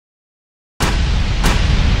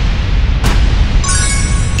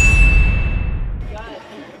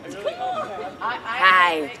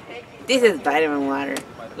This is vitamin water.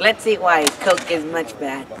 Let's see why Coke is much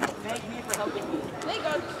bad.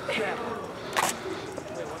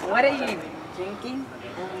 What are you drinking?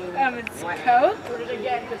 It's Coke.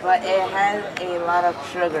 But it has a lot of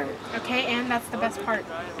sugar. Okay, and that's the best part.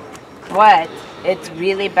 But it's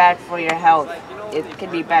really bad for your health. It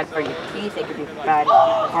could be bad for your teeth. It could be bad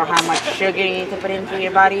for how much sugar you need to put into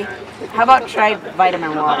your body. How about try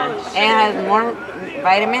vitamin water? It has more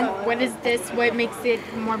vitamin. What is this? What makes it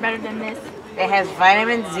more better than this? It has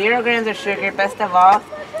vitamins, 0 grams of sugar. Best of all,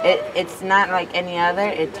 it's not like any other.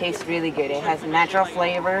 It tastes really good. It has natural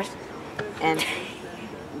flavors. And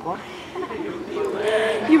what?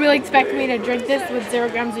 You really expect me to drink this with 0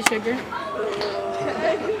 grams of sugar?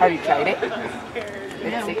 Have you tried it?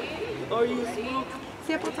 Let's No. see.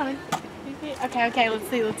 Sample time. Okay, let's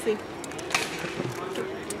see.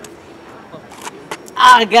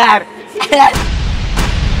 Oh, God.